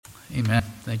Amen.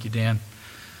 Thank you, Dan.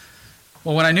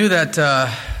 Well, when I knew that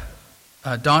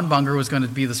Don Bunger was going to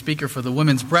be the speaker for the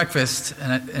women's breakfast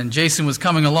and Jason was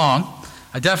coming along,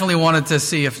 I definitely wanted to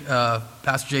see if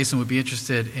Pastor Jason would be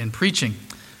interested in preaching.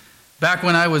 Back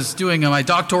when I was doing my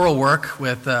doctoral work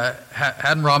with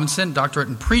Haddon Robinson, doctorate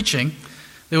in preaching,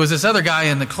 there was this other guy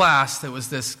in the class that was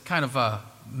this kind of a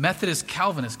Methodist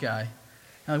Calvinist guy.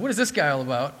 I'm like, what is this guy all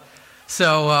about?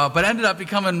 So, but ended up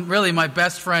becoming really my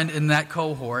best friend in that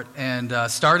cohort and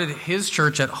started his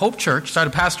church at Hope Church,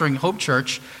 started pastoring Hope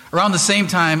Church around the same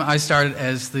time I started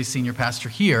as the senior pastor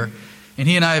here. And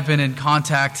he and I have been in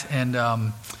contact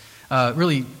and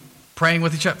really praying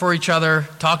with for each other,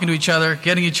 talking to each other,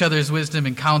 getting each other's wisdom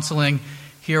and counseling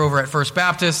here over at First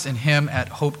Baptist and him at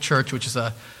Hope Church, which is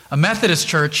a Methodist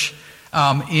church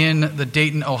in the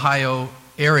Dayton, Ohio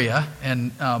area.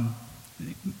 And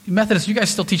Methodists, you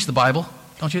guys still teach the Bible,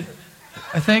 don't you?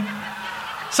 I think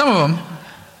some of them.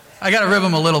 I got to rib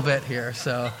them a little bit here.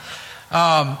 So,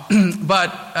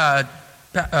 Pastor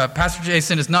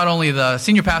Jason is not only the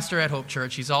senior pastor at Hope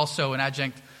Church, he's also an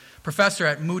adjunct professor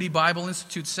at Moody Bible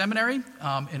Institute Seminary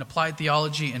in applied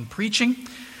theology and preaching.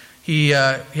 He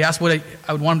asked what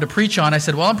I would want him to preach on. I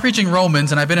said, well, I'm preaching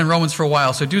Romans, and I've been in Romans for a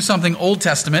while, so do something Old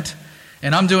Testament.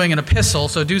 And I'm doing an epistle,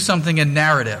 so do something in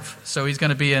narrative. So he's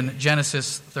going to be in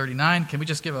Genesis 39. Can we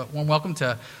just give a warm welcome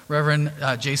to Reverend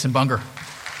Jason Bunger?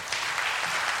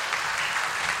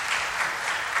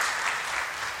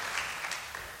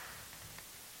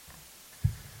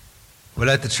 Well,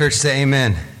 let the church say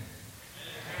amen.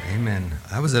 Amen.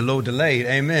 I was a little delayed.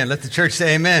 Amen. Let the church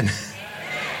say amen.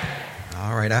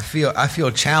 All right. I feel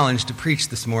challenged to preach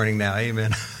this morning now.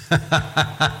 Amen.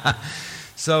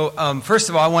 So, first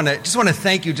of all, I just want to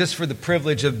thank you just for the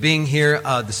privilege of being here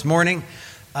this morning.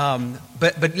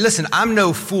 But listen, I'm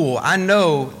no fool. I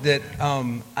know that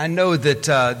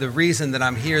the reason that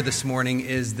I'm here this morning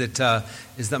is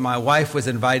that my wife was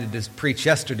invited to preach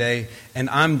yesterday, and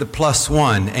I'm the plus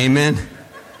one. Amen.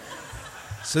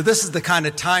 So this is the kind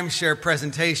of timeshare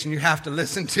presentation you have to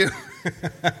listen to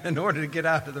in order to get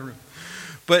out of the room.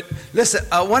 But listen,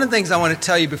 one of the things I want to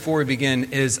tell you before we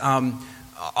begin is.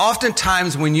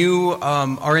 Oftentimes when you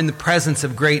are in the presence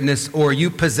of greatness or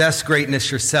you possess greatness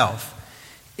yourself,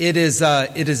 it is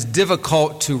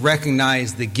difficult to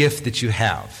recognize the gift that you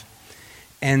have.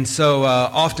 And so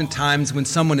oftentimes when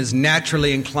someone is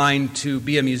naturally inclined to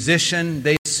be a musician,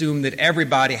 they assume that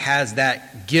everybody has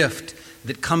that gift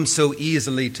that comes so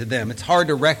easily to them. It's hard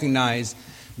to recognize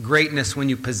greatness when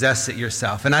you possess it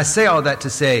yourself. And I say all that to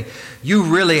say, you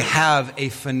really have a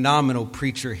phenomenal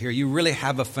preacher here. You really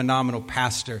have a phenomenal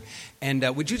pastor. And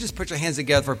would you just put your hands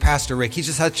together for Pastor Rick? He's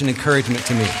just such an encouragement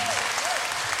to me.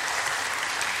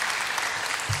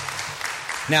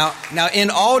 Now, in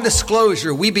all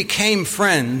disclosure, we became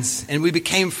friends, and we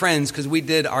became friends because we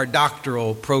did our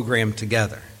doctoral program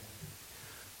together.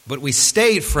 But we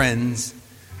stayed friends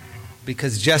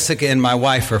because Jessica and my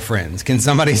wife are friends. Can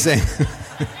somebody say?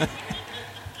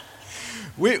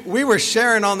 We were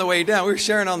sharing on the way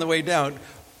down.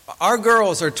 Our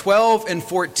girls are 12 and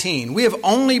 14. We have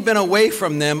only been away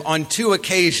from them on 2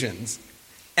 occasions.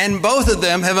 And both of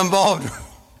them have involved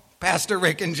Pastor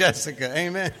Rick and Jessica.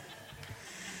 Amen.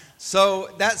 So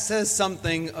that says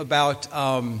something about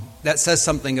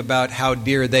how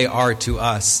dear they are to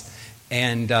us.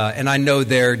 And I know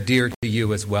they're dear to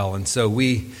you as well. And so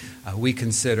we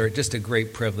consider it just a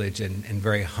great privilege and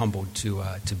very humbled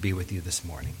to be with you this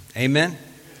morning. Amen?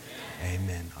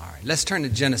 Amen. All right. Let's turn to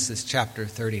Genesis chapter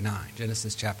 39.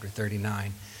 Genesis chapter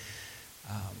 39.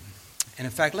 And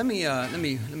in fact, let me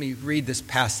read this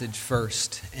passage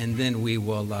first, and then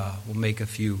we'll make a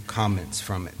few comments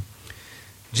from it.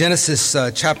 Genesis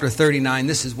chapter 39.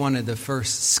 This is one of the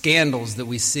first scandals that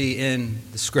we see in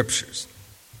the Scriptures.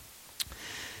 It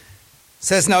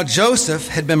says, now Joseph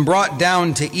had been brought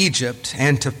down to Egypt,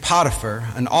 and to Potiphar,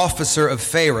 an officer of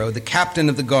Pharaoh, the captain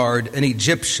of the guard, an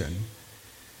Egyptian,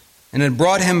 and had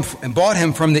bought him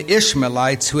from the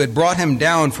Ishmaelites who had brought him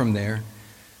down from there.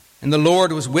 And the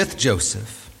Lord was with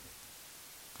Joseph.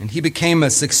 And he became a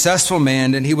successful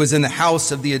man, and he was in the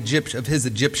house of his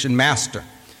Egyptian master.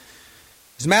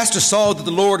 His master saw that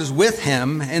the Lord was with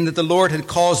him, and that the Lord had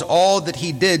caused all that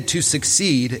he did to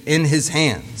succeed in his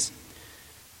hands.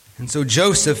 And so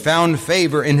Joseph found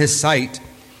favor in his sight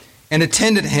and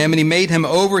attended him, and he made him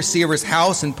overseer of his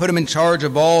house and put him in charge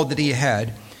of all that he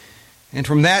had. And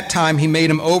from that time he made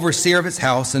him overseer of his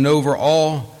house, and over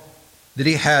all that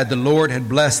he had the Lord had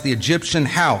blessed the Egyptian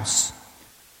house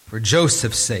for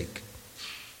Joseph's sake.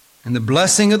 And the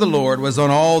blessing of the Lord was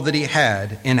on all that he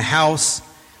had in house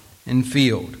and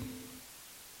field.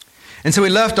 And so he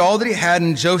left all that he had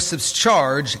in Joseph's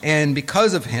charge, and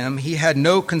because of him, he had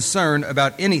no concern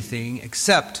about anything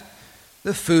except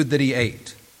the food that he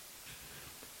ate.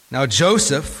 Now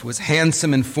Joseph was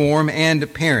handsome in form and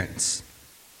appearance.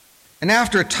 And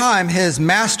after a time, his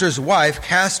master's wife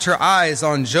cast her eyes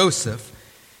on Joseph,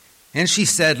 and she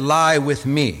said, "Lie with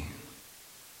me."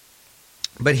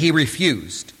 But he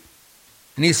refused.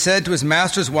 And he said to his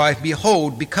master's wife,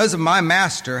 "Behold, because of my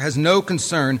master has no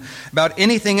concern about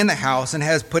anything in the house and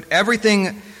has put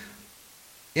everything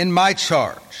in my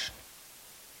charge.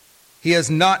 He has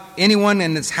not anyone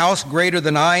in his house greater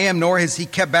than I am, nor has he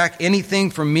kept back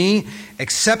anything from me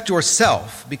except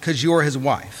yourself, because you are his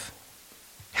wife.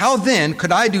 How then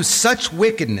could I do such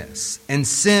wickedness and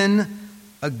sin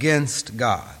against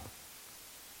God?"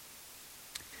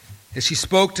 As she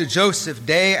spoke to Joseph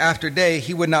day after day,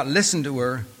 he would not listen to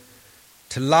her,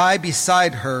 to lie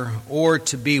beside her, or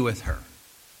to be with her.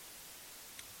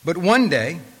 But one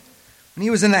day, when he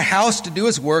was in the house to do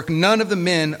his work, none of the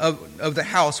men of the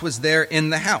house was there in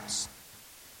the house.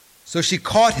 So she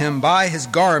caught him by his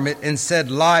garment and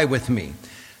said, "Lie with me."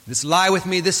 This "lie with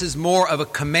me," this is more of a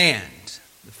command.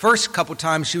 The first couple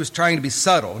times she was trying to be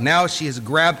subtle. Now she has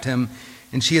grabbed him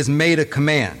and she has made a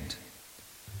command.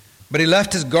 But he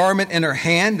left his garment in her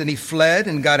hand, and he fled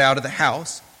and got out of the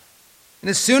house. And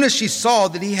as soon as she saw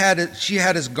that she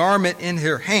had his garment in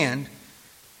her hand,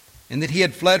 and that he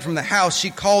had fled from the house, she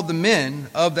called the men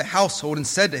of the household and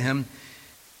said to him,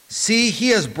 "See, he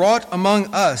has brought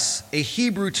among us a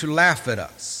Hebrew to laugh at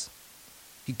us.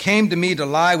 He came to me to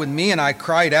lie with me, and I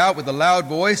cried out with a loud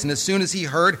voice. And as soon as he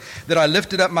heard that I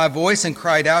lifted up my voice and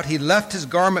cried out, he left his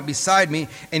garment beside me,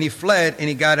 and he fled, and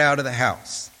he got out of the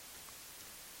house."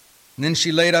 And then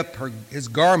she laid up his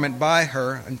garment by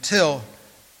her until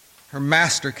her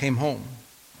master came home.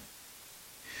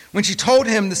 When she told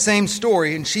him the same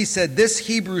story, and she said, "This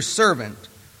Hebrew servant,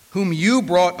 whom you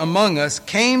brought among us,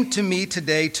 came to me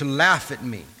today to laugh at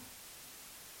me.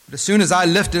 But as soon as I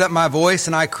lifted up my voice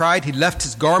and I cried, he left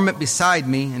his garment beside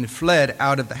me and fled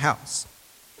out of the house."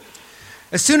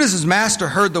 As soon as his master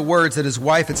heard the words that his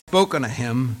wife had spoken to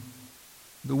him,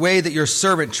 "The way that your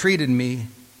servant treated me,"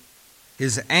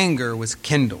 his anger was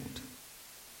kindled.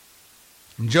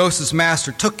 And Joseph's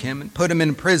master took him and put him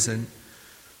in prison,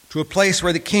 to a place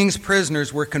where the king's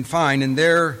prisoners were confined, and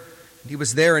he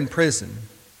was there in prison.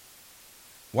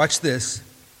 Watch this.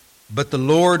 But the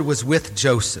Lord was with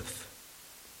Joseph,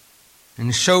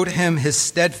 and showed him his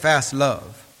steadfast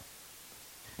love,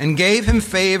 and gave him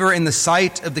favor in the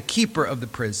sight of the keeper of the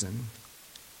prison.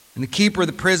 And the keeper of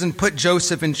the prison put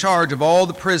Joseph in charge of all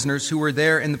the prisoners who were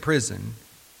there in the prison.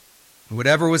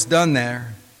 Whatever was done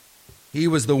there, he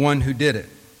was the one who did it.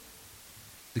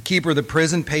 The keeper of the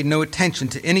prison paid no attention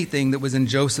to anything that was in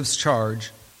Joseph's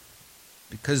charge,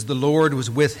 because the Lord was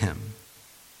with him.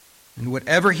 And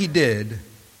whatever he did,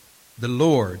 the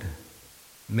Lord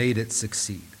made it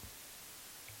succeed.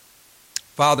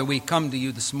 Father, we come to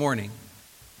you this morning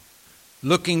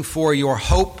looking for your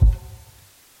hope,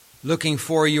 looking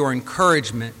for your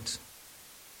encouragement,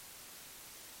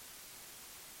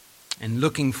 and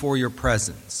looking for your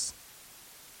presence.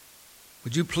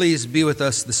 Would you please be with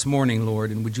us this morning, Lord,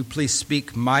 and would you please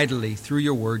speak mightily through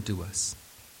your word to us?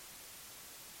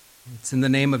 It's in the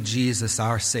name of Jesus,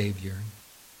 our Savior.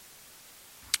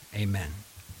 Amen.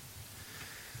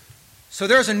 So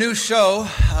there's a new show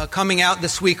coming out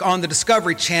this week on the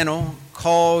Discovery Channel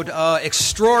called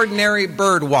Extraordinary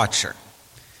Bird Watcher.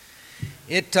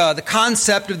 The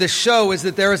concept of this show is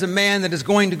that there is a man that is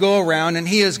going to go around and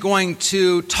he is going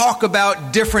to talk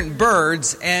about different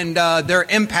birds and their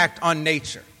impact on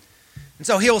nature. And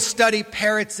so he'll study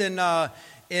parrots in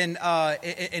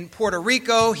Puerto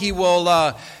Rico. He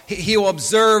will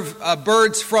observe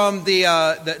birds from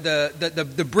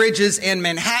the bridges in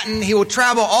Manhattan. He will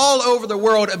travel all over the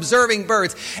world observing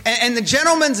birds. And the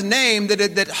gentleman's name that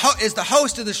is the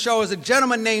host of the show is a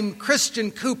gentleman named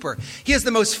Christian Cooper. He is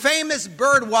the most famous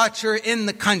bird watcher in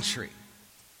the country.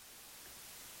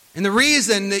 And the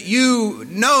reason that you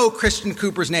know Christian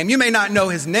Cooper's name, you may not know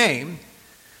his name,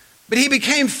 but he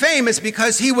became famous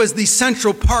because he was the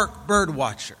Central Park bird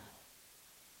watcher.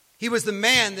 He was the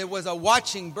man that was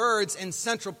watching birds in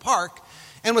Central Park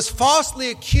and was falsely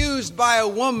accused by a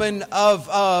woman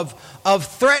of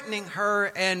threatening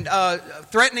her and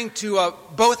threatening to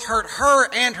both hurt her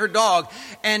and her dog.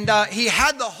 And he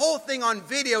had the whole thing on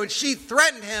video, and she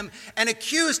threatened him and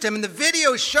accused him. And the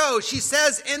video shows, she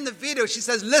says in the video, she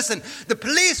says, "Listen, the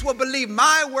police will believe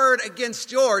my word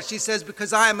against yours," she says,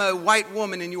 "because I am a white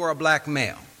woman and you are a black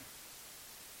male."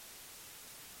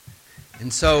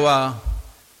 And so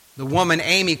the woman,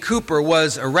 Amy Cooper,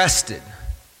 was arrested.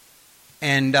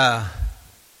 And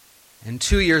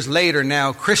 2 years later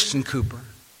now, Christian Cooper,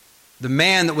 the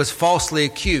man that was falsely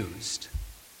accused,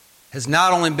 has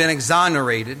not only been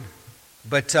exonerated,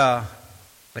 but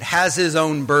has his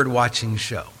own bird-watching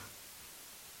show.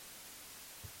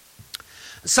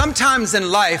 Sometimes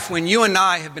in life, when you and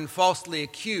I have been falsely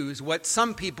accused, what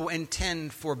some people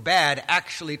intend for bad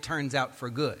actually turns out for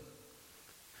good.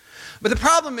 But the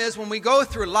problem is, when we go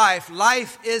through life,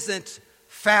 life isn't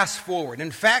fast forward. In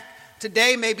fact,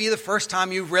 today may be the first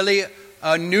time you really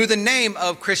knew the name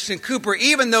of Christian Cooper,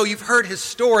 even though you've heard his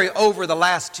story over the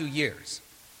last 2 years.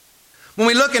 When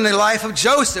we look in the life of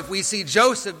Joseph, we see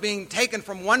Joseph being taken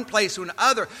from one place to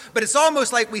another, but it's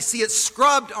almost like we see it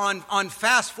scrubbed on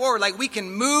fast forward, like we can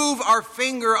move our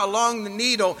finger along the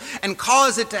needle and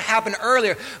cause it to happen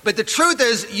earlier. But the truth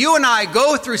is, you and I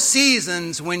go through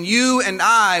seasons when you and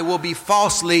I will be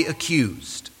falsely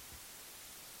accused.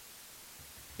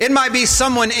 It might be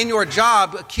someone in your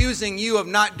job accusing you of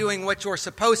not doing what you're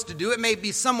supposed to do. It may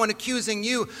be someone accusing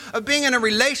you of being in a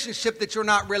relationship that you're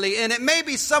not really in. It may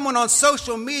be someone on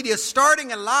social media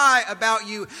starting a lie about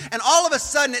you, and all of a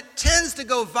sudden it tends to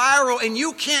go viral and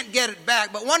you can't get it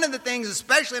back. But one of the things,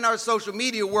 especially in our social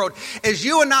media world, is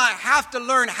you and I have to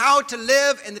learn how to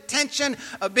live in the tension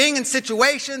of being in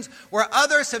situations where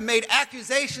others have made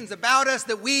accusations about us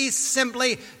that we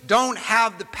simply don't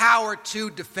have the power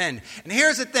to defend. And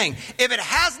here's the thing. If it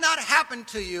has not happened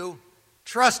to you,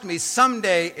 trust me,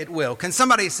 someday it will. Can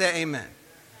somebody say amen?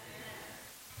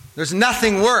 There's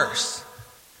nothing worse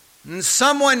than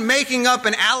someone making up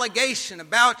an allegation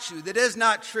about you that is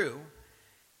not true,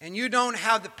 and you don't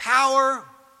have the power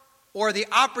or the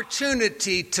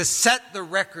opportunity to set the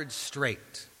record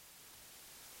straight.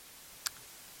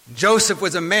 Joseph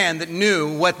was a man that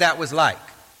knew what that was like.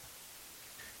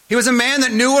 He was a man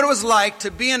that knew what it was like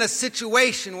to be in a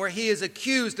situation where he is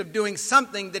accused of doing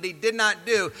something that he did not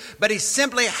do, but he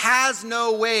simply has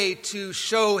no way to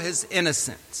show his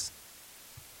innocence.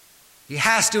 He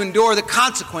has to endure the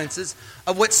consequences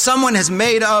of what someone has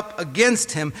made up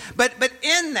against him. But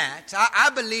in that, I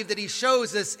believe that he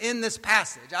shows us in this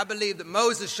passage. I believe that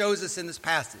Moses shows us in this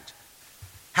passage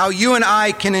how you and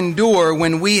I can endure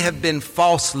when we have been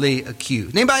falsely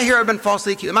accused. Anybody here have been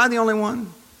falsely accused? Am I the only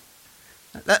one?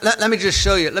 Let me just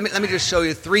show you. Let me just show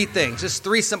you three things, just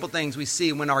three simple things we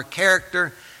see when our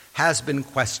character has been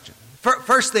questioned.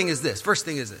 First thing is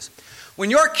this. When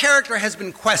your character has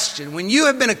been questioned, when you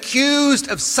have been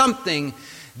accused of something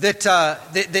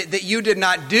that you did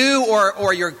not do,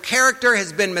 or your character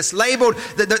has been mislabeled,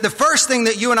 the first thing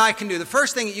that you and I can do, the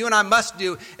first thing that you and I must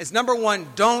do is, number one,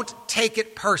 don't take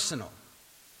it personal.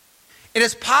 It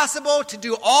is possible to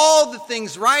do all the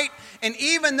things right, and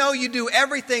even though you do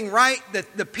everything right,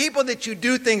 the people that you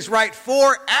do things right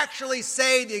for actually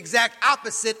say the exact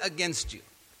opposite against you.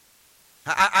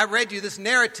 I read you this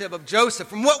narrative of Joseph.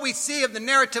 From what we see of the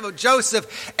narrative of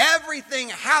Joseph, everything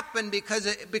happened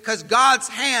because God's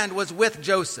hand was with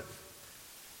Joseph.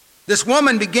 This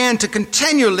woman began to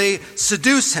continually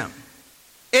seduce him.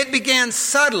 It began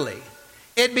subtly.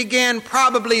 It began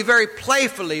probably very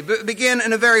playfully, but it began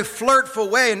in a very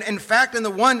flirtful way. And in fact, in the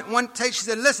one take, she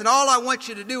said, listen, all I want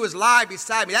you to do is lie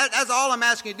beside me. That's all I'm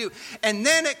asking you to do. And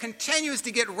then it continues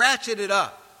to get ratcheted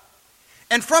up.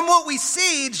 And from what we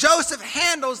see, Joseph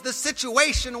handles the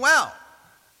situation well.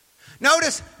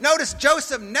 Notice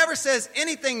Joseph never says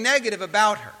anything negative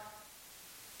about her.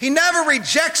 He never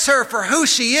rejects her for who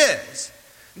she is.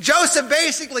 Joseph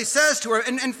basically says to her,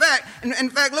 in fact,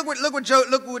 look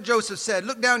what Joseph said.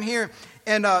 Look down here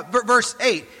in verse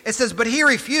 8. It says, but he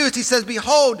refused. He says,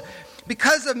 behold,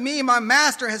 because of me, my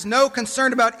master has no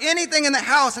concern about anything in the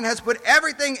house and has put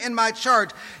everything in my charge.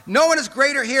 No one is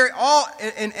greater here.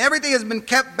 And everything has been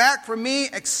kept back from me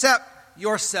except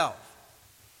yourself.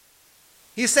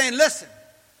 He's saying, listen,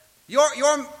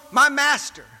 you're my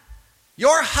master,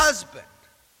 your husband,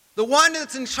 the one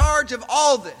that's in charge of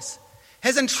all this,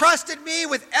 has entrusted me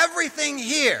with everything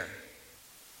here.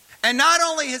 And not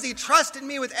only has he trusted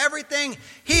me with everything,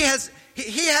 he has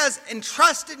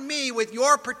entrusted me with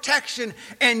your protection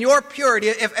and your purity.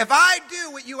 If I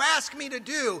do what you ask me to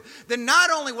do, then not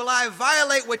only will I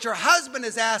violate what your husband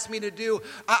has asked me to do,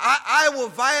 I will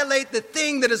violate the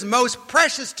thing that is most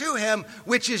precious to him,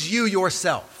 which is you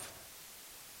yourself.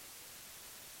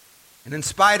 And in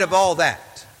spite of all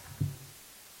that,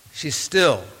 she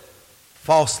still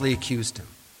falsely accused him.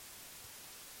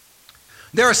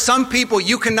 There are some people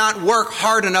you cannot work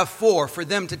hard enough for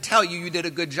them to tell you did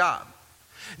a good job.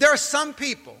 There are some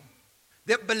people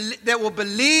that will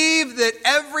believe that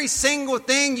every single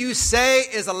thing you say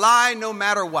is a lie no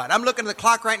matter what. I'm looking at the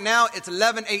clock right now. It's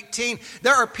 11:18.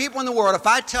 There are people in the world, if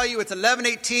I tell you it's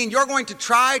 11:18, you're going to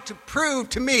try to prove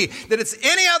to me that it's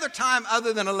any other time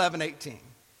other than 11:18.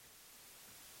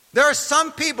 There are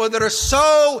some people that are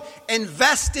so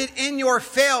invested in your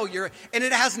failure, and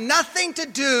it has nothing to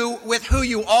do with who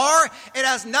you are. It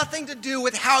has nothing to do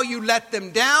with how you let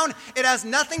them down. It has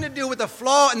nothing to do with a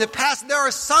flaw in the past. There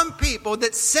are some people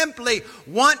that simply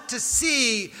want to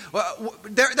see,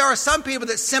 there are some people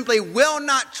that simply will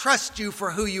not trust you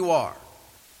for who you are.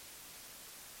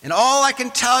 And all I can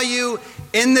tell you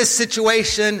in this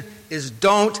situation is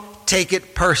don't take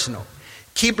it personal.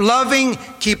 Keep loving,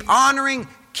 keep honoring,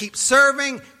 keep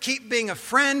serving, keep being a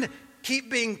friend,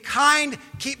 keep being kind,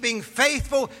 keep being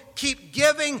faithful, keep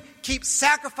giving, keep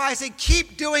sacrificing,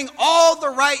 keep doing all the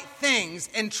right things,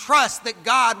 and trust that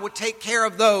God will take care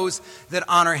of those that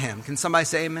honor Him. Can somebody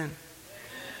say amen?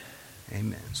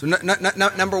 Amen. So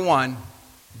number one,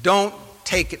 don't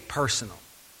take it personal.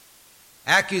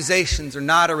 Accusations are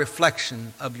not a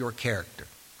reflection of your character.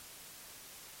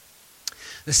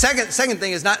 The second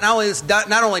thing is not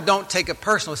only don't take it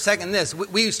personal. Second, this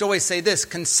we used to always say this: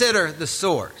 consider the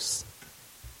source.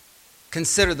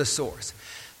 Consider the source.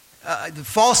 The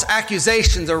false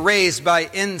accusations are raised by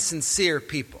insincere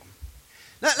people.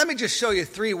 Let me just show you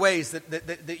 3 ways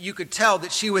that you could tell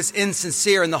that she was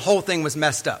insincere and the whole thing was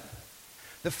messed up.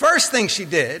 The first thing she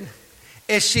did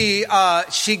is she got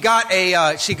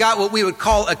what we would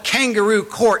call a kangaroo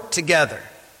court together.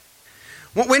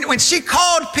 When she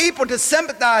called people to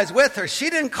sympathize with her, she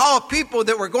didn't call people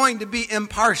that were going to be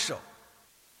impartial.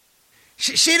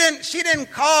 She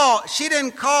didn't call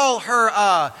the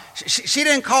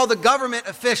government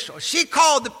officials. She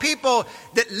called the people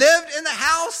that lived in the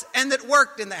house and that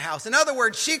worked in the house. In other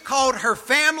words, she called her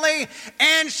family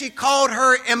and she called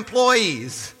her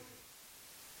employees.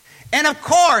 And of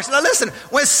course, now listen,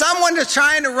 when someone is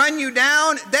trying to run you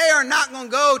down, they are not going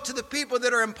to go to the people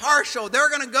that are impartial. They're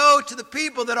going to go to the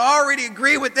people that already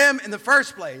agree with them in the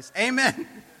first place. Amen?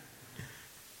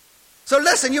 So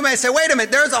listen, you may say, wait a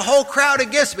minute, there's a whole crowd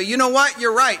against me. You know what?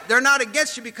 You're right. They're not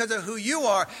against you because of who you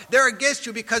are. They're against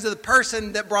you because of the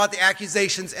person that brought the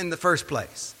accusations in the first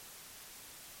place.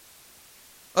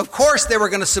 Of course they were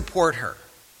going to support her.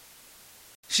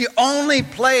 She only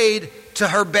played to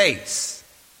her base.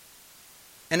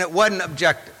 And it wasn't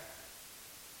objective.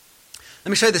 Let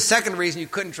me show you the second reason you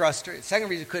couldn't trust her. The second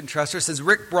reason you couldn't trust her, since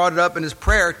Rick brought it up in his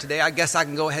prayer today, I guess I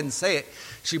can go ahead and say it.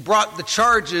 She brought the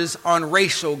charges on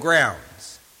racial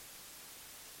grounds.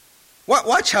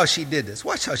 Watch how she did this.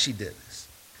 Watch how she did this.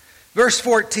 Verse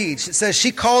 14, it says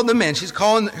she called the men. She's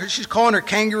calling her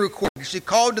kangaroo court. She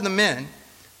called to the men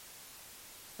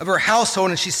of her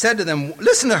household and she said to them,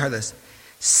 listen to her this.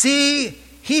 See,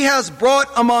 he has brought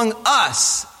among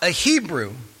us a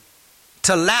Hebrew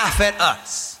to laugh at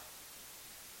us.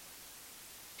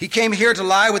 He came here to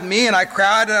lie with me, and I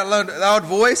cried in a loud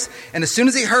voice, and as soon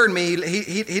as he heard me,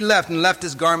 he left and left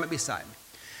his garment beside me.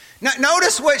 Now,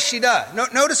 notice what she does.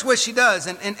 Notice what she does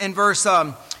in verse,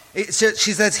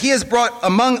 she says, he has brought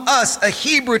among us a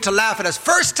Hebrew to laugh at us.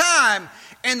 First time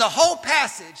in the whole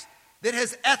passage that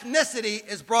his ethnicity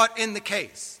is brought in the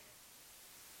case.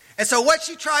 And so what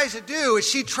she tries to do is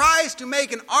she tries to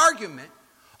make an argument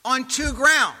on 2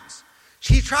 grounds.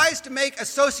 She tries to make a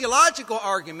sociological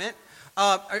argument.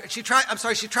 She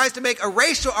tries to make a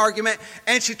racial argument,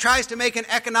 and she tries to make an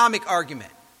economic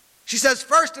argument. She says,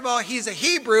 first of all, he's a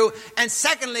Hebrew, and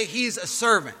secondly, he's a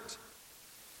servant.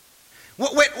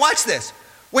 Watch this.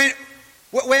 When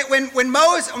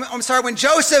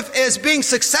Joseph is being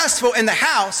successful in the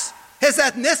house, his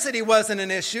ethnicity wasn't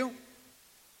an issue.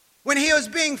 When he was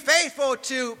being faithful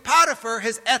to Potiphar,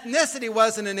 his ethnicity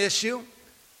wasn't an issue.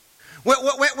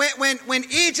 When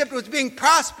Egypt was being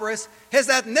prosperous, his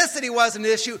ethnicity wasn't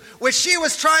an issue. When she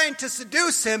was trying to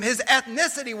seduce him, his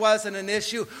ethnicity wasn't an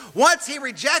issue. Once he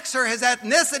rejects her, his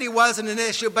ethnicity wasn't an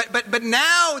issue. But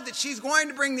now that she's going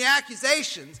to bring the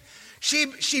accusations, she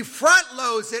front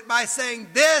loads it by saying,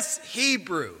 this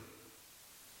Hebrew.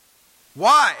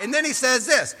 Why? And then he says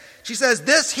this. She says,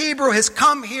 this Hebrew has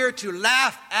come here to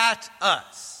laugh at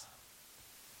us.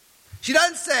 She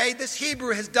doesn't say, this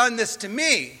Hebrew has done this to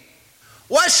me.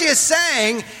 What she is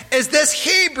saying is this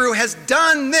Hebrew has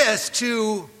done this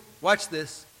to, watch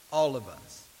this, all of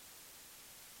us.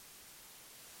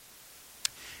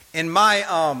 In my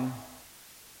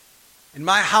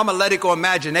homiletical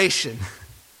imagination,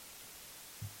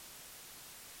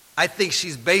 I think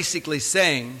she's basically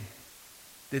saying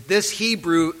that this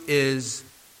Hebrew is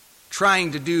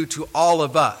trying to do to all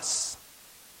of us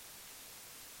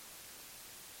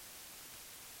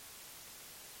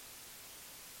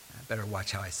Better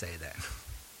watch how I say that.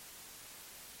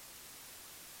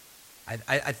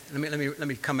 Let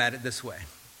me come at it this way.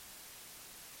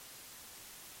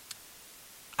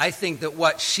 I think that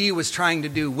what she was trying to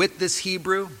do with this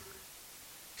Hebrew,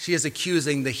 she is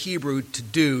accusing the Hebrew to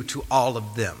do to all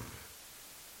of them.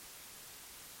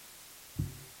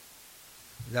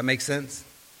 Does that make sense?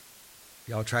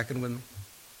 Y'all tracking with me?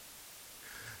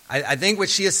 I think what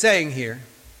she is saying here,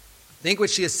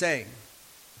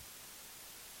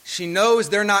 she knows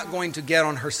they're not going to get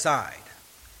on her side.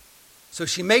 So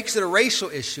she makes it a racial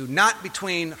issue, not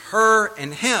between her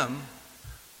and him,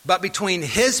 but between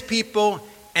his people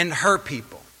and her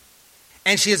people.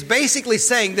 And she is basically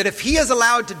saying that if he is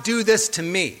allowed to do this to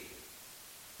me,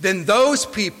 then those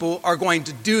people are going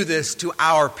to do this to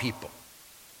our people.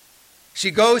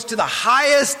 She goes to the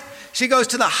highest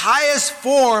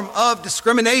form of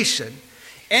discrimination,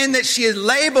 and that she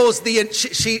labels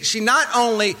she not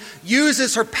only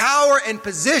uses her power and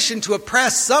position to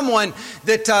oppress someone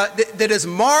that is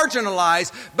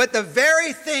marginalized, but the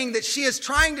very thing that she is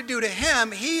trying to do to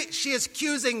him, she is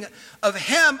accusing of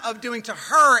him of doing to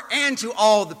her and to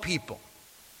all the people.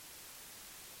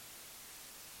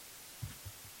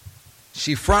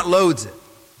 She front loads it.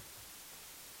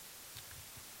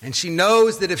 And she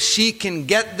knows that if she can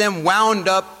get them wound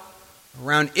up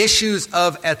around issues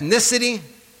of ethnicity,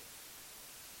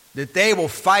 that they will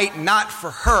fight not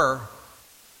for her,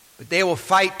 but they will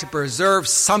fight to preserve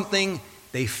something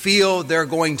they feel they're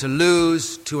going to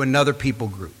lose to another people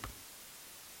group.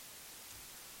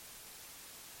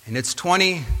 And it's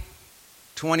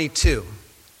 2022,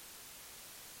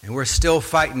 and we're still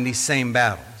fighting these same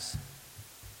battles.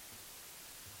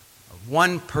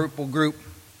 One people group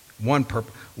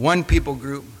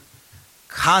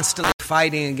constantly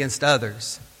fighting against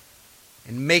others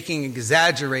and making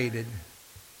exaggerated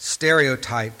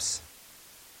stereotypes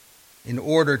in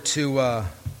order to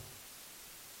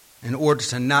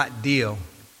not deal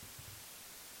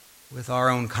with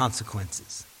our own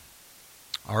consequences,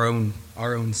 our own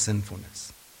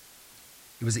sinfulness.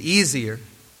 It was easier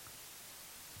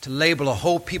to label a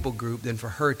whole people group than for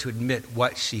her to admit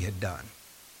what she had done.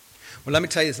 Well, let me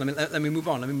tell you this. Let me move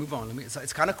on.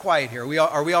 It's kind of quiet here.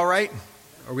 Are we all right?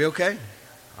 Are we okay?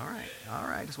 All right.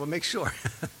 Just want to make sure.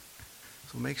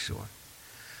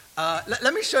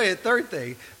 Let me show you a third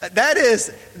thing. That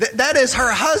is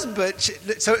her husband.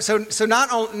 So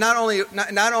not only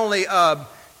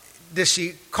does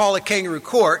she call a kangaroo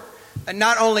court, and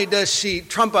not only does she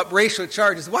trump up racial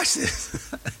charges. Watch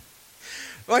this.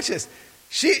 Watch this.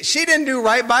 She didn't do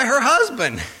right by her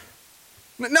husband.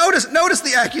 Notice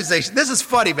the accusation. This is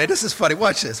funny, man. This is funny.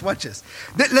 Watch this.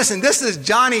 Listen, this is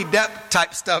Johnny Depp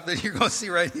type stuff that you're going to see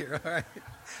right here. All right.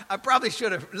 I probably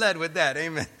should have led with that.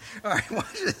 Amen. All right.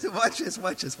 Watch this. I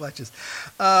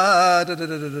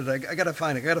gotta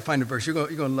find the verse. You're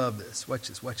gonna love this. Watch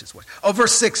this. Oh,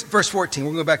 verse 14.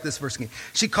 We're going to go back to this verse again.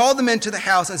 She called them into the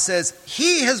house and says,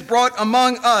 "He has brought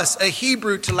among us a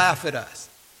Hebrew to laugh at us."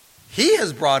 He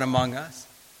has brought among us.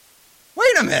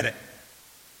 Wait a minute.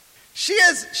 She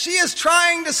is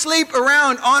trying to sleep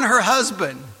around on her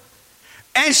husband,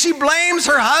 and she blames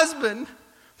her husband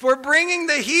for bringing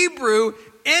the Hebrew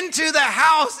into the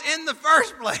house in the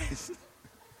first place.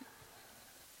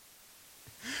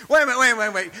 Wait a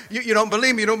minute. You don't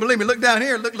believe me. Look down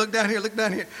here. Look down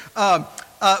here.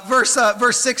 Verse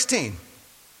 16.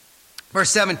 Verse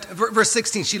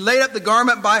 16, she laid up the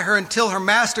garment by her until her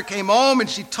master came home, and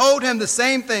she told him the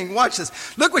same thing. Watch this.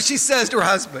 Look what she says to her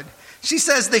husband. She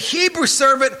says, "The Hebrew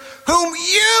servant whom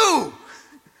have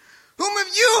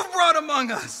you brought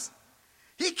among us?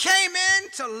 He came in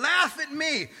to laugh at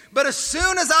me, but as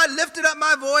soon as I lifted up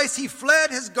my voice, he fled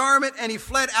his garment and he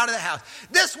fled out of the house."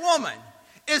 This woman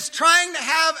is trying to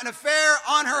have an affair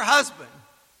on her husband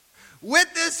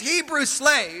with this Hebrew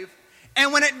slave,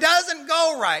 and when it doesn't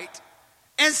go right,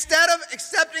 instead of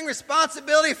accepting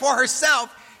responsibility for herself,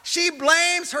 she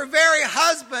blames her very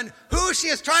husband, who she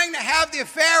is trying to have the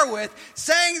affair with,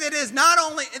 saying that it is not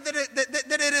only that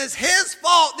it is his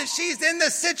fault that she's in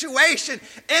this situation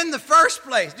in the first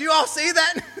place. Do you all see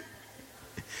that?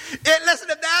 Listen,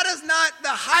 if that is not the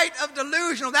height of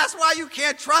delusional, that's why you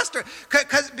can't trust her.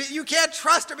 Because you can't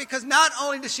trust her because not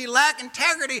only does she lack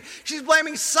integrity, she's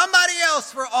blaming somebody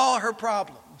else for all her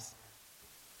problems.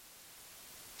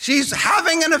 She's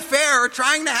having an affair, or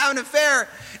trying to have an affair,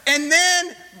 and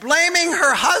then blaming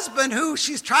her husband, who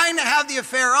she's trying to have the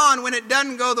affair on, when it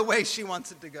doesn't go the way she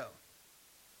wants it to go.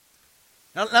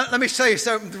 Now, let me show you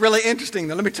something really interesting,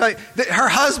 though. Let me tell you that her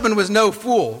husband was no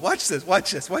fool. Watch this. Watch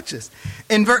this. Look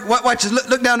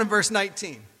down in verse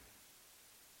 19.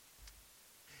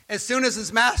 As soon as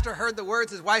his master heard the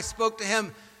words his wife spoke to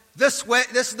him, this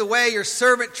is the way your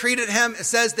servant treated him. It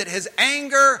says that his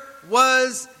anger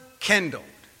was kindled.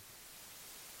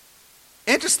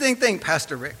 Interesting thing,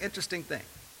 Pastor Rick, interesting thing.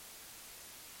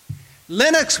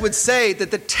 Lennox would say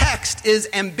that the text is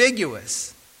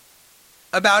ambiguous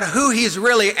about who he's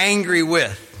really angry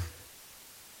with.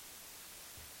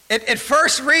 At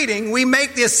first reading, we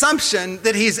make the assumption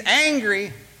that he's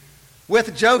angry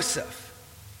with Joseph.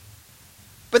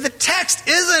 But the text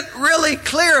isn't really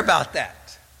clear about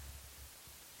that.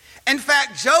 In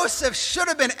fact, Joseph should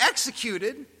have been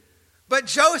executed, but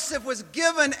Joseph was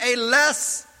given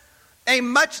a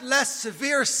much less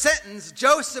severe sentence.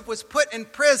 Joseph was put in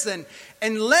prison,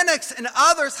 and Lennox and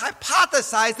others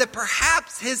hypothesized that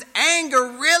perhaps his anger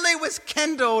really was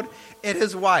kindled at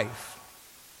his wife.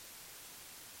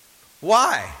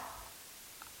 Why?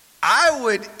 I'm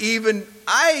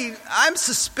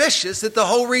suspicious that the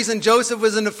whole reason Joseph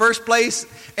was in the first place,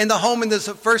 in the home in the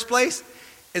first place,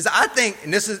 is I think,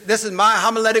 and this is my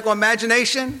homiletical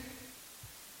imagination,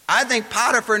 I think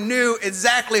Potiphar knew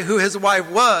exactly who his wife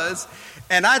was,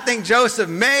 and I think Joseph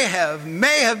may have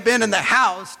been in the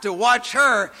house to watch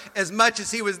her as much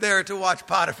as he was there to watch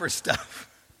Potiphar's stuff.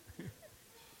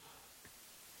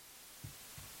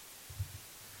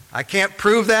 I can't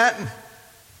prove that,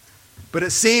 but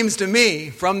it seems to me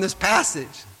from this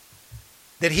passage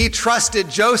that he trusted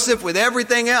Joseph with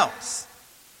everything else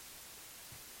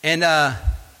and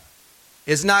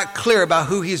is not clear about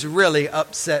who he's really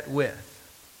upset with.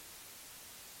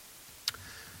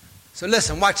 So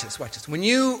listen, watch this. When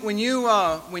you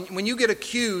get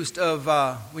accused of,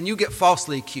 when you get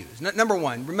falsely accused, number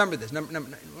one, remember this.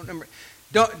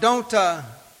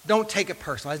 Don't take it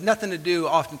personal. It has nothing to do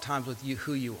oftentimes with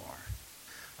who you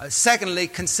are. Secondly,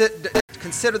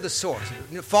 consider the source.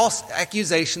 False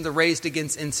accusations are raised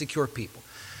against insecure people.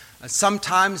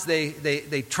 Sometimes they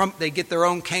get their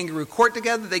own kangaroo court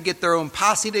together. They get their own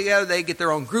posse together. They get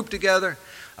their own group together.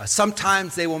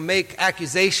 Sometimes they will make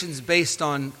accusations based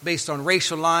on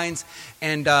racial lines,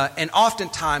 and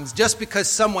oftentimes just because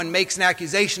someone makes an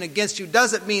accusation against you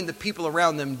doesn't mean the people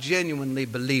around them genuinely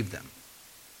believe them.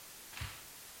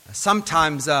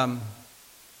 Sometimes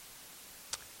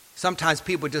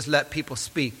people just let people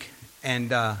speak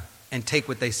and take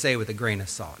what they say with a grain of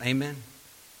salt. Amen?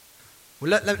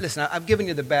 Well, listen, I've given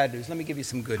you the bad news. Let me give you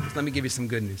some good news. Let me give you some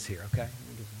good news here, okay?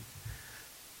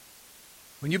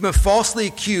 When you've been falsely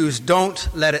accused, don't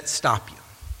let it stop you.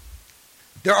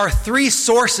 There are three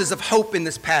sources of hope in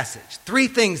this passage. Three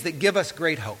things that give us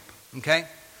great hope, okay?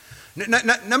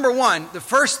 Number one, the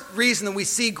first reason that we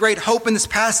see great hope in this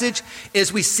passage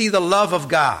is we see the love of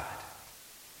God.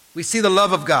 We see the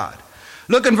love of God.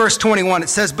 Look in verse 21. It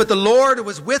says, "But the Lord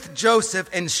was with Joseph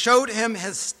and showed him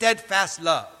his steadfast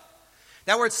love."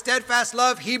 That word steadfast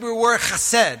love, Hebrew word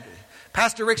chesed.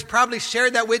 Pastor Rick's probably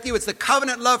shared that with you. It's the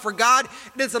covenant love for God.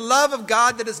 It is the love of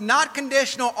God that is not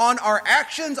conditional on our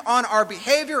actions, on our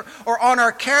behavior, or on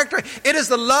our character. It is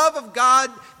the love of God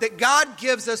that God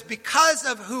gives us because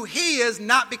of who He is,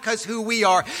 not because who we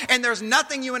are. And there's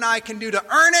nothing you and I can do to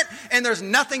earn it, and there's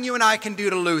nothing you and I can do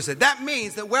to lose it. That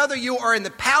means that whether you are in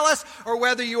the palace or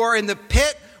whether you are in the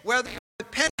pit, whether you're in the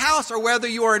penthouse or whether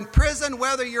you are in prison,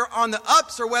 whether you're on the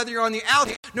ups or whether you're on the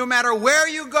outs, no matter where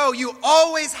you go, you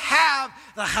always have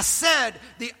the chesed,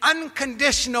 the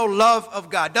unconditional love of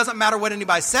God. Doesn't matter what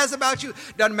anybody says about you.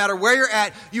 Doesn't matter where you're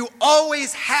at. You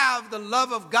always have the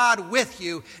love of God with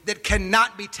you that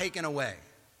cannot be taken away.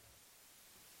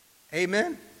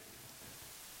 Amen?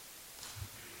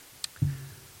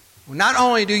 Well, not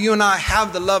only do you and I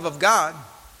have the love of God,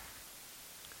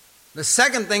 the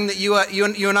second thing that you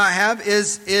and I have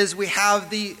is we have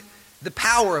the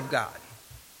power of God.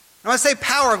 When I say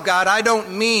power of God, I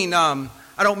don't mean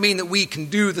that we can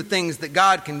do the things that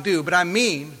God can do, but I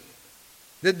mean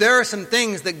that there are some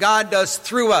things that God does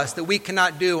through us that we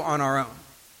cannot do on our own.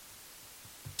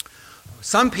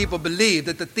 Some people believe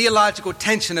that the theological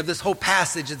tension of this whole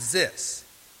passage is this: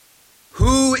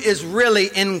 who is really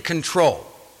in control?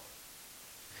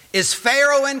 Is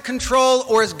Pharaoh in control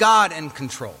or is God in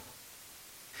control?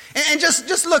 And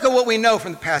just look at what we know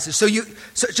from the passage. So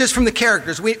just from the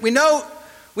characters, we know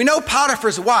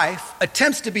Potiphar's wife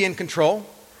attempts to be in control,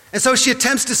 and so she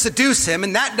attempts to seduce him,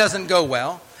 and that doesn't go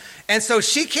well. And so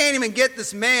she can't even get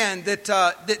this man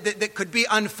that could be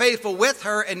unfaithful with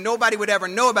her, and nobody would ever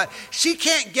know about it. She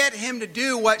can't get him to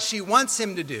do what she wants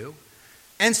him to do.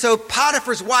 And so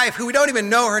Potiphar's wife, who we don't even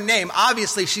know her name,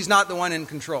 obviously she's not the one in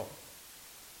control.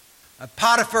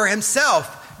 Potiphar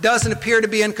himself doesn't appear to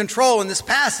be in control in this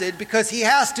passage because he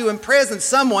has to imprison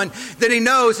someone that he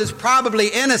knows is probably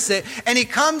innocent. And he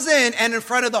comes in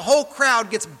front of the whole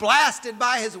crowd gets blasted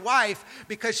by his wife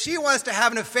because she wants to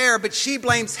have an affair, but she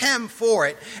blames him for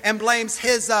it and blames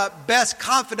his best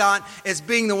confidant as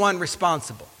being the one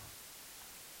responsible.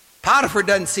 Potiphar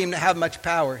doesn't seem to have much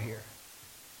power here.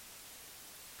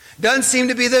 Doesn't seem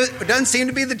to be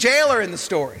the jailer in the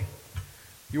story.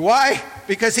 Why?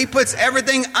 Because he puts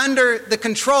everything under the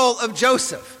control of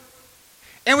Joseph.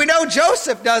 And we know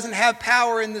Joseph doesn't have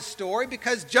power in the story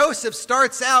because Joseph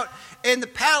starts out in the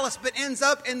palace but ends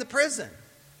up in the prison.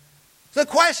 So the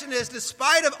question is,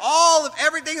 despite of all of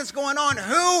everything that's going on,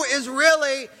 who is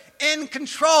really in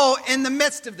control in the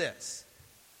midst of this?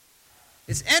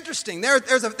 It's interesting.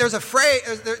 There's a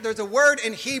phrase. There's a word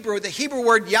in Hebrew, the Hebrew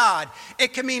word yad.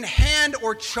 It can mean hand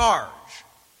or charge.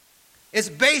 It's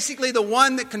basically the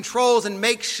one that controls and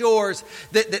makes sure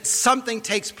that something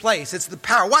takes place. It's the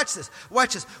power. Watch this.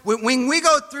 Watch this. When we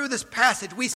go through this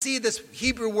passage, we see this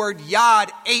Hebrew word yad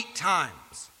 8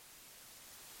 times.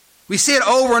 We see it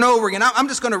over and over again. I'm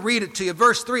just going to read it to you.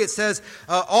 Verse 3, it says,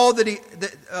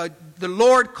 the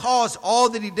Lord caused all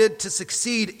that he did to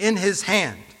succeed in his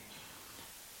hand.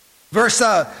 Verse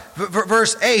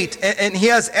 8, and he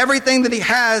has everything that he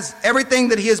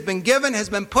has been given has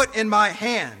been put in my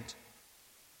hand.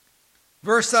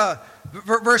 Verse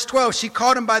 12, she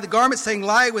caught him by the garment, saying,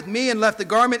 lie with me, and left the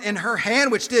garment in her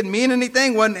hand, which didn't mean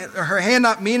anything. Wasn't her hand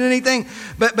not mean anything?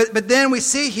 But then we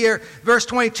see here, verse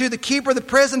 22, the keeper of the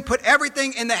prison put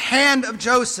everything in the hand of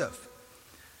Joseph.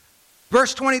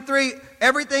 Verse 23,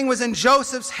 everything was in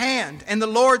Joseph's hand, and the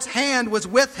Lord's hand was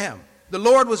with him. The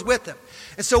Lord was with him.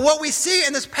 And so what we see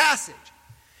in this passage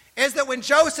is that when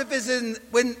Joseph is in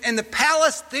the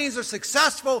palace, things are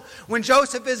successful. When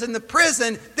Joseph is in the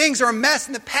prison, things are a mess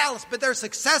in the palace, but they're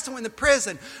successful in the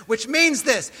prison, which means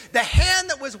this. The hand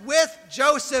that was with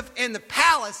Joseph in the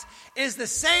palace is the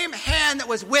same hand that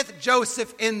was with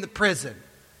Joseph in the prison.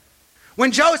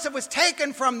 When Joseph was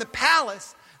taken from the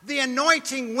palace, the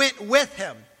anointing went with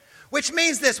him. Which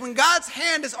means this, when God's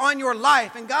hand is on your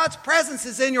life and God's presence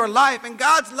is in your life and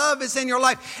God's love is in your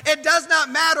life, it does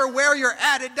not matter where you're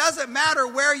at. It doesn't matter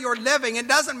where you're living. It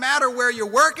doesn't matter where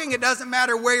you're working. It doesn't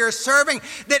matter where you're serving.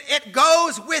 That it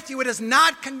goes with you. It is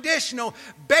not conditional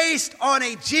based on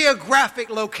a geographic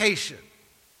location.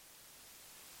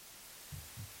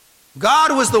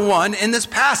 God was the one in this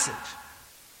passage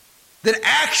that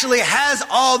actually has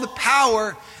all the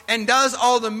power and does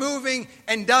all the moving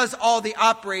and does all the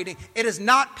operating. It is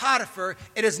not Potiphar.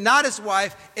 It is not his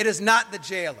wife. It is not the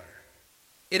jailer.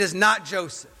 It is not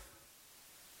Joseph.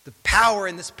 The power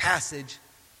in this passage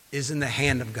is in the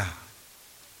hand of God.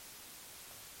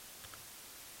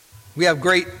 We have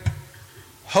great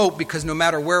hope because no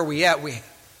matter where we're at,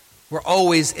 we're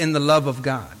always in the love of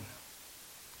God.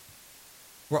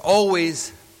 We're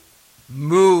always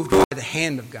moved by the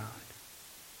hand of God.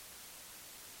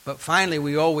 But finally,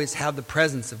 we always have the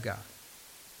presence of God.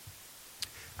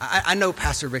 I know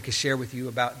Pastor Rick has shared with you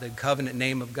about the covenant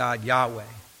name of God, Yahweh,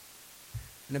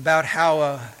 and about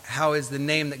how is the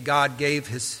name that God gave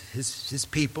his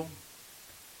people,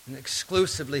 and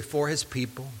exclusively for his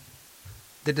people,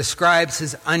 that describes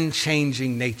his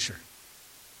unchanging nature.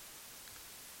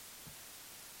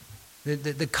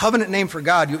 The covenant name for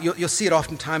God, you'll see it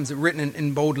oftentimes written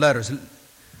in bold letters.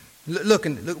 Look,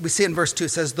 we see it in verse 2, it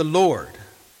says, the Lord.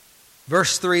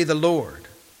 Verse 3, the Lord.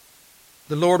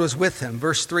 The Lord was with him.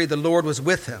 Verse 3, the Lord was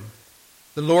with him.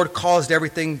 The Lord caused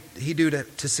everything he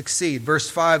did to succeed. Verse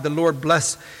 5, the Lord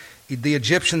blessed the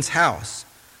Egyptian's house.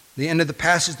 The end of the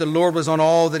passage, the Lord was on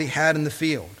all that he had in the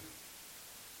field.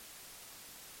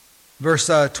 Verse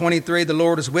 23, the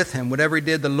Lord was with him. Whatever he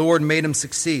did, the Lord made him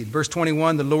succeed. Verse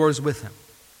 21, the Lord was with him.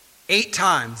 8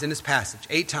 times in this passage,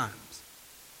 8 times.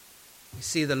 You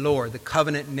see the Lord, the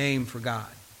covenant name for God.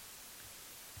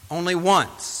 Only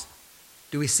once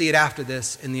do we see it after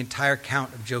this in the entire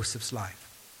account of Joseph's life.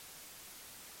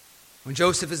 When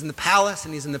Joseph is in the palace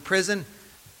and he's in the prison,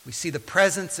 we see the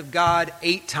presence of God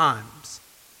 8 times.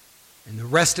 In the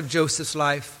rest of Joseph's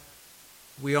life,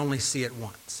 we only see it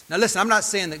once. Now listen, I'm not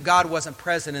saying that God wasn't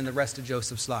present in the rest of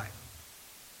Joseph's life.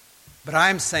 But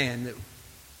I'm saying that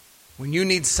when you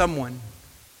need someone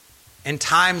and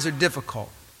times are difficult,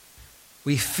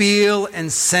 we feel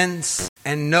and sense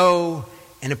and know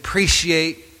and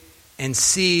appreciate and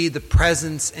see the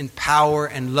presence and power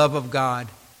and love of God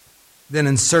than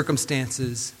in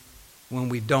circumstances when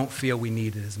we don't feel we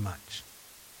need it as much.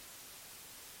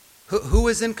 Who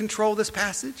is in control of this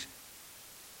passage?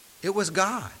 It was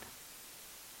God.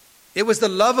 It was the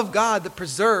love of God that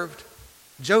preserved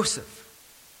Joseph.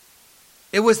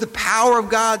 It was the power of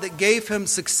God that gave him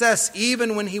success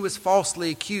even when he was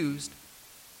falsely accused.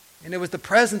 And it was the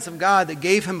presence of God that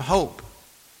gave him hope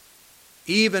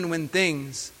even when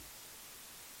things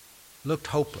looked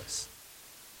hopeless.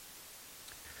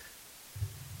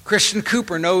 Christian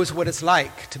Cooper knows what it's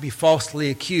like to be falsely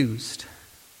accused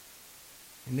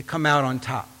and to come out on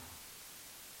top.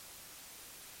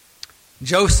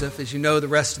 Joseph, as you know the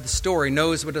rest of the story,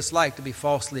 knows what it's like to be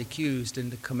falsely accused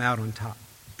and to come out on top.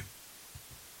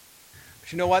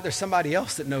 But you know what? There's somebody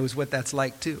else that knows what that's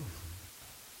like too.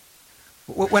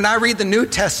 When I read the New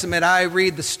Testament, I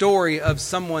read the story of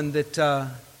someone that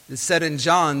is said in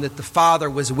John that the Father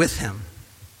was with him.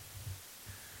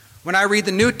 When I read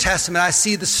the New Testament, I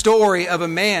see the story of a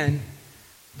man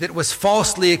that was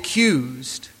falsely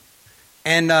accused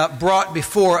and brought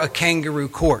before a kangaroo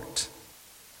court.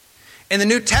 In the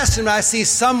New Testament, I see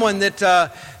someone that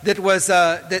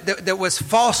was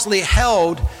falsely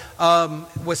held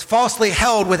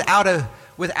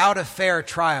without a fair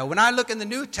trial. When I look in the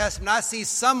New Testament, I see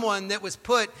someone that was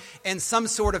put in some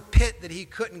sort of pit that he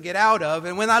couldn't get out of.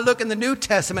 And when I look in the New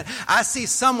Testament, I see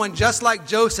someone just like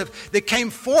Joseph that came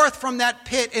forth from that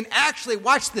pit and actually,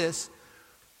 watch this,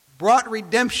 brought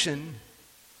redemption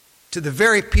to the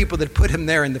very people that put him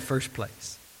there in the first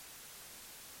place.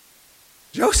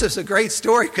 Joseph's a great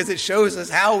story because it shows us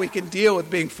how we can deal with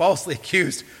being falsely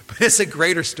accused. But it's a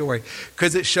greater story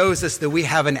because it shows us that we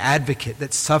have an advocate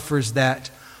that suffers that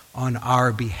on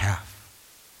our behalf.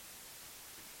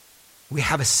 We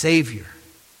have a Savior.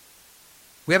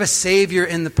 We have a Savior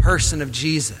in the person of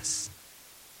Jesus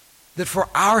that for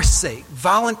our sake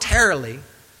voluntarily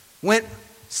went,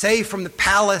 say, from the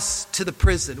palace to the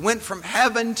prison, went from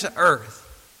heaven to earth,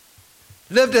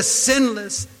 lived a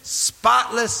sinless,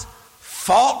 spotless,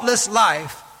 faultless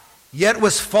life, yet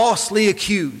was falsely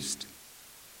accused.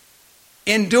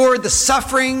 Endured the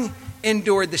suffering,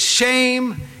 endured the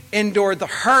shame, endured the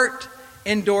hurt,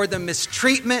 endured the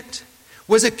mistreatment,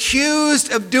 was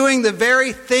accused of doing the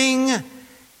very thing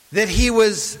that he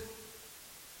was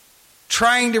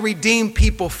trying to redeem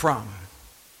people from.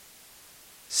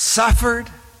 Suffered,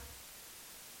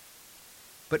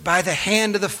 but by the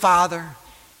hand of the Father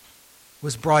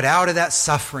was brought out of that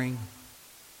suffering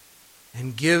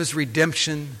and gives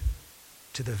redemption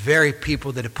to the very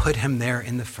people that have put him there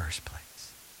in the first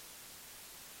place.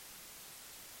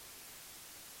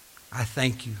 I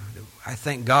thank you. I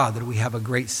thank God that we have a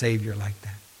great Savior like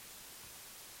that.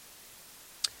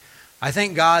 I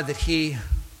thank God that he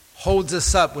holds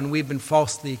us up when we've been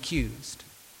falsely accused.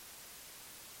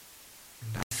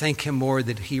 And I thank him more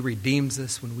that he redeems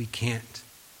us when we can't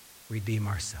redeem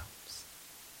ourselves.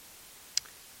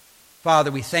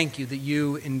 Father, we thank you that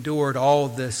you endured all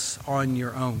this on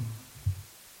your own.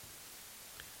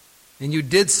 And you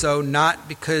did so not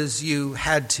because you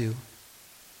had to.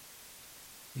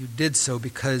 You did so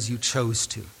because you chose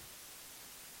to.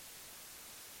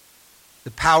 The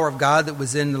power of God that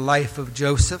was in the life of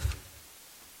Joseph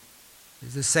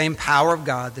is the same power of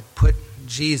God that put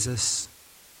Jesus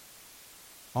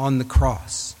on the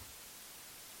cross,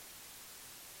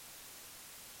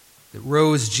 that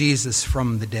rose Jesus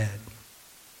from the dead.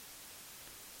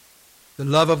 The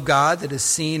love of God that is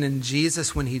seen in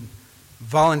Jesus when he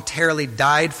voluntarily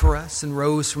died for us and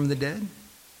rose from the dead.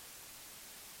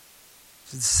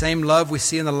 It's the same love we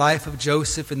see in the life of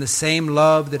Joseph and the same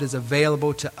love that is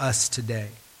available to us today.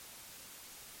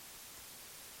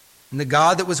 And the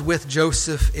God that was with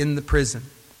Joseph in the prison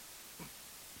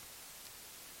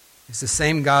is the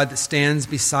same God that stands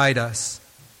beside us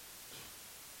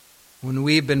when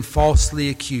we've been falsely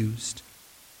accused.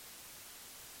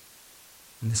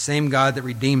 And the same God that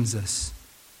redeems us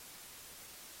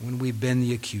when we've been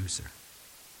the accuser.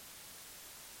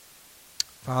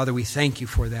 Father, we thank you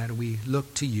for that. We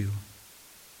look to you,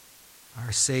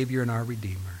 our Savior and our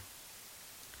Redeemer.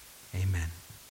 Amen.